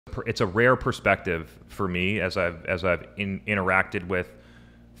it's a rare perspective for me as I've interacted with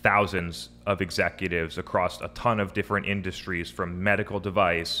thousands of executives across a ton of different industries, from medical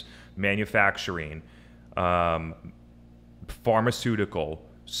device, manufacturing, pharmaceutical,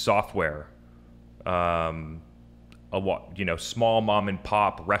 software, small mom and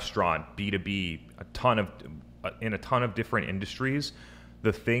pop restaurant, B2B, in a ton of different industries.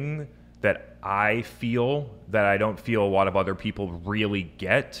 The thing that I feel that I don't feel a lot of other people really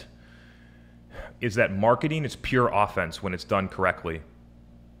get is that marketing is pure offense when it's done correctly.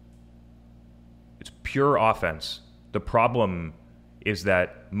 It's pure offense. The problem is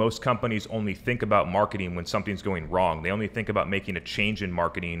that most companies only think about marketing when something's going wrong. They only think about making a change in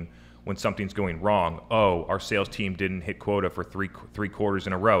marketing when something's going wrong. Oh, our sales team didn't hit quota for three quarters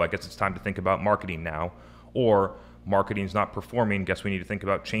in a row. I guess it's time to think about marketing now. Or marketing's not performing. Guess we need to think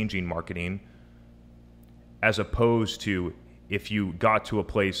about changing marketing. As opposed to if you got to a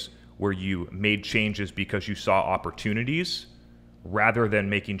place where you made changes because you saw opportunities rather than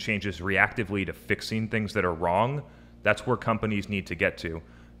making changes reactively to fixing things that are wrong. That's where companies need to get to.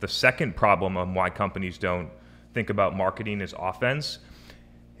 The second problem on why companies don't think about marketing as offense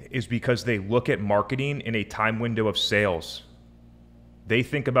is because they look at marketing in a time window of sales. They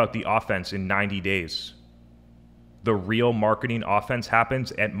think about the offense in 90 days. The real marketing offense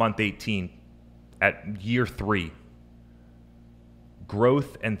happens at month 18, at year 3.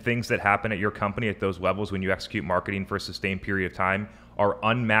 Growth and things that happen at your company at those levels when you execute marketing for a sustained period of time are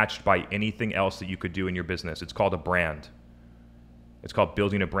unmatched by anything else that you could do in your business. It's called a brand. It's called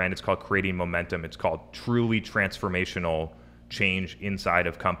building a brand. It's called creating momentum. It's called truly transformational change inside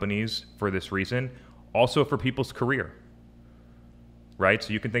of companies for this reason. Also for people's career, right?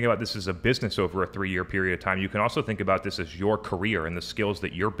 So you can think about this as a business over a 3-year period of time. You can also think about this as your career and the skills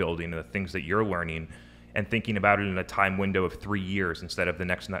that you're building and the things that you're learning, and thinking about it in a time window of 3 years instead of the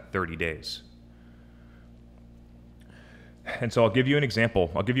next 30 days. And so I'll give you an example.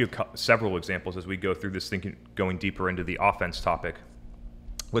 I'll give you several examples as we go through this thinking, going deeper into the offense topic.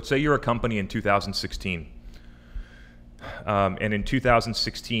 Let's say you're a company in 2016. And in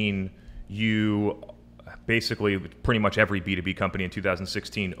 2016, you basically, pretty much every B2B company in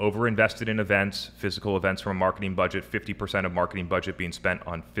 2016 overinvested in events, physical events from a marketing budget, 50% of marketing budget being spent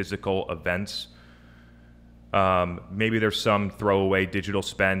on physical events. Maybe there's some throwaway digital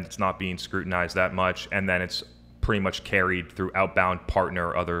spend that's not being scrutinized that much, and then it's pretty much carried through outbound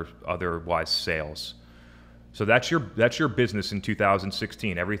partner, otherwise sales. So that's your business in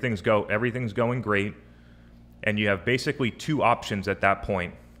 2016. Everything's going great, and you have basically 2 options at that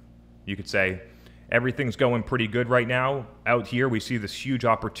point. You could say everything's going pretty good right now. Out here, we see this huge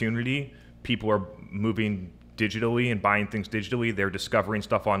opportunity. People are moving digitally and buying things digitally. They're discovering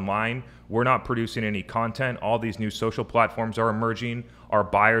stuff online. We're not producing any content. All these new social platforms are emerging. Our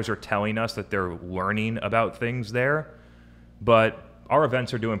buyers are telling us that they're learning about things there. But our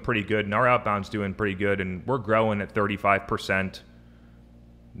events are doing pretty good, and our outbound's doing pretty good, and we're growing at 35%.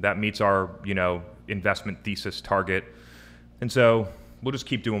 That meets our, investment thesis target. And so we'll just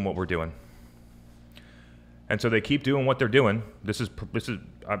keep doing what we're doing. And so they keep doing what they're doing. This is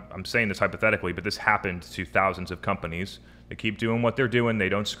I'm saying this hypothetically, but this happened to thousands of companies. They keep doing what they're doing. They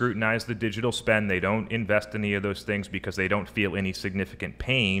don't scrutinize the digital spend. They don't invest in any of those things because they don't feel any significant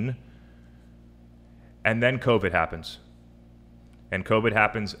pain. And then COVID happens. And COVID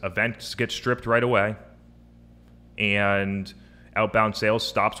happens, events get stripped right away, and outbound sales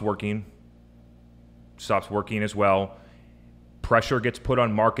stops working as well. Pressure gets put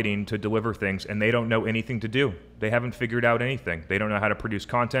on marketing to deliver things, and they don't know anything to do. They haven't figured out anything. They don't know how to produce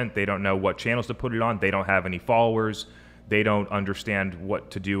content. They don't know what channels to put it on. They don't have any followers. They don't understand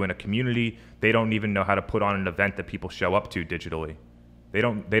what to do in a community. They don't even know how to put on an event that people show up to digitally. They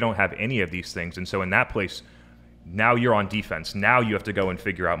don't have any of these things. And so in that place, now you're on defense. Now you have to go and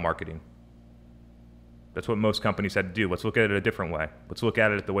figure out marketing. That's what most companies had to do. Let's look at it a different way. Let's look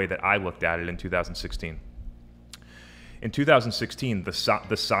at it the way that I looked at it in 2016. In 2016, the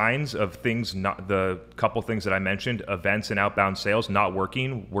signs of things, the couple things that I mentioned, events and outbound sales not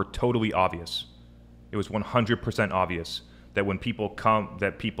working, were totally obvious. It was 100% obvious that when people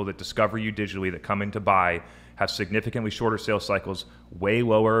that discover you digitally, that come in to buy, have significantly shorter sales cycles, way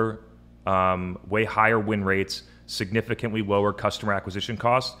higher win rates, significantly lower customer acquisition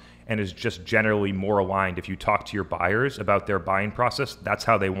costs, and is just generally more aligned. If you talk to your buyers about their buying process, that's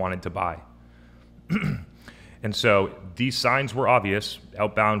how they wanted to buy. And so these signs were obvious.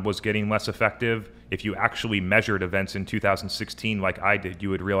 Outbound was getting less effective. If you actually measured events in 2016 like I did, you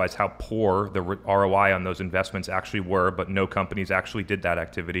would realize how poor the ROI on those investments actually were, but no companies actually did that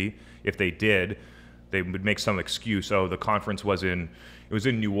activity. If they did, They would make some excuse. Oh, the conference was in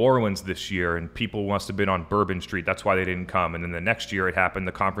New Orleans this year, and people must have been on Bourbon Street. That's why they didn't come. And then the next year it happened,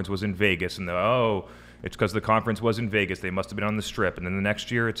 the conference was in Vegas, and it's because the conference was in Vegas. They must have been on the Strip. And then the next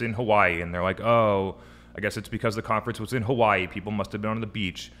year it's in Hawaii, and they're like, oh, I guess it's because the conference was in Hawaii. People must have been on the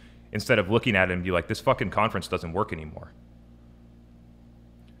beach. Instead of looking at it and be like, this fucking conference doesn't work anymore.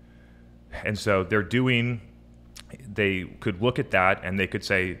 And so they could look at that and they could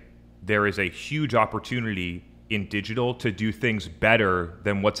say, there is a huge opportunity in digital to do things better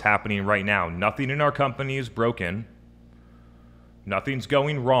than what's happening right now. Nothing in our company is broken. Nothing's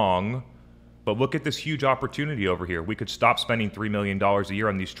going wrong. But look at this huge opportunity over here. We could stop spending $3 million a year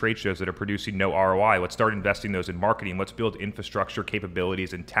on these trade shows that are producing no ROI. Let's start investing those in marketing. Let's build infrastructure,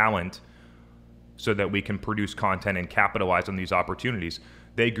 capabilities, and talent so that we can produce content and capitalize on these opportunities.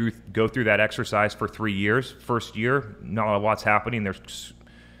 They go through that exercise for 3 years. First year, not a lot's happening. They're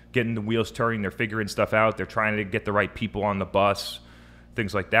getting the wheels turning. They're figuring stuff out. They're trying to get the right people on the bus,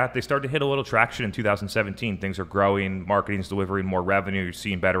 things like that. They start to hit a little traction in 2017. Things are growing. Marketing's delivering more revenue. You're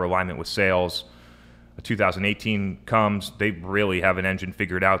seeing better alignment with sales. 2018 comes. They really have an engine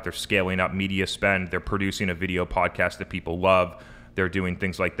figured out. They're scaling up media spend. They're producing a video podcast that people love. They're doing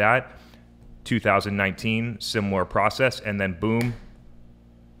things like that. 2019, similar process. And then boom,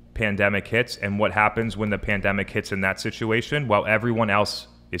 pandemic hits. And what happens when the pandemic hits in that situation? While everyone else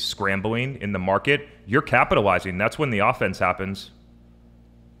is scrambling in the market, you're capitalizing. That's when the offense happens.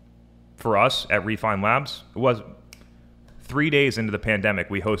 For us at Refine Labs, it was 3 days into the pandemic.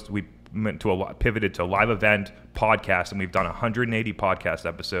 We pivoted to a live event podcast, and we've done 180 podcast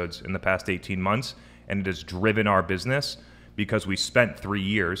episodes in the past 18 months, and it has driven our business because we spent 3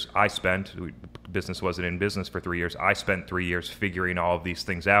 years. Business wasn't in business for 3 years. I spent 3 years figuring all of these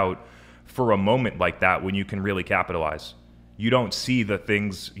things out for a moment like that when you can really capitalize. You don't see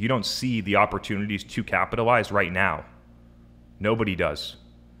the opportunities to capitalize right now. Nobody does.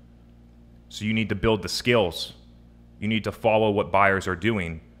 So you need to build the skills. You need to follow what buyers are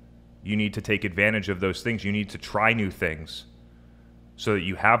doing. You need to take advantage of those things. You need to try new things so that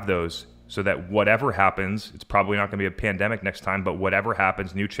you have those, so that whatever happens, it's probably not going to be a pandemic next time, but whatever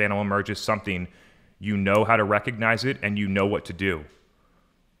happens, new channel emerges, something, you know how to recognize it and you know what to do.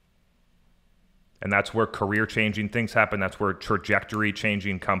 And that's where career-changing things happen. That's where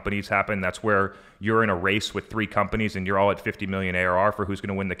trajectory-changing companies happen. That's where you're in a race with 3 companies and you're all at 50 million ARR for who's going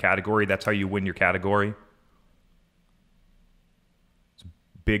to win the category. That's how you win your category. It's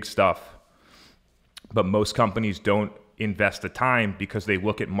big stuff. But most companies don't invest the time because they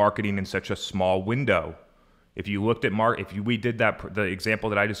look at marketing in such a small window. If you looked at we did that, the example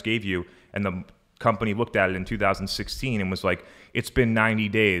that I just gave you, and the company looked at it in 2016 and was like, it's been 90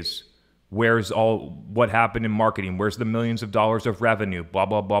 days. Where's what happened in marketing? Where's the millions of dollars of revenue? Blah,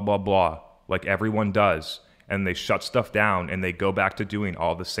 blah, blah, blah, blah. Like everyone does. And they shut stuff down and they go back to doing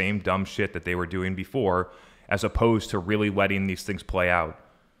all the same dumb shit that they were doing before, as opposed to really letting these things play out.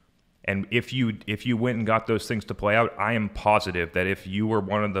 And if you went and got those things to play out, I am positive that if you were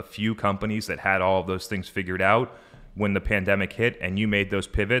one of the few companies that had all of those things figured out when the pandemic hit and you made those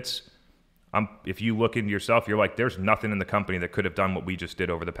pivots, if you look into yourself, you're like, there's nothing in the company that could have done what we just did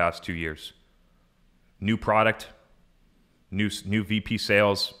over the past 2 years. New product, new VP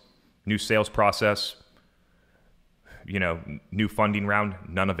sales, new sales process, new funding round,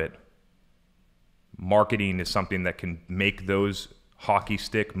 none of it. Marketing is something that can make those hockey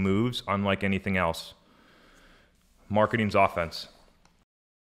stick moves unlike anything else. Marketing's offense.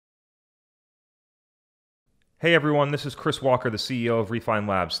 Hey everyone, this is Chris Walker, the CEO of Refine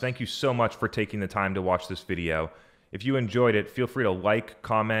Labs. Thank you so much for taking the time to watch this video. If you enjoyed it, feel free to like,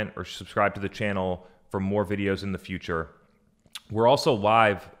 comment, or subscribe to the channel for more videos in the future. We're also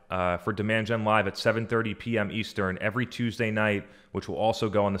live for Demand Gen Live at 7:30 p.m. Eastern every Tuesday night, which will also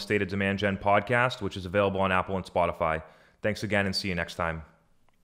go on the State of Demand Gen podcast, which is available on Apple and Spotify. Thanks again and see you next time.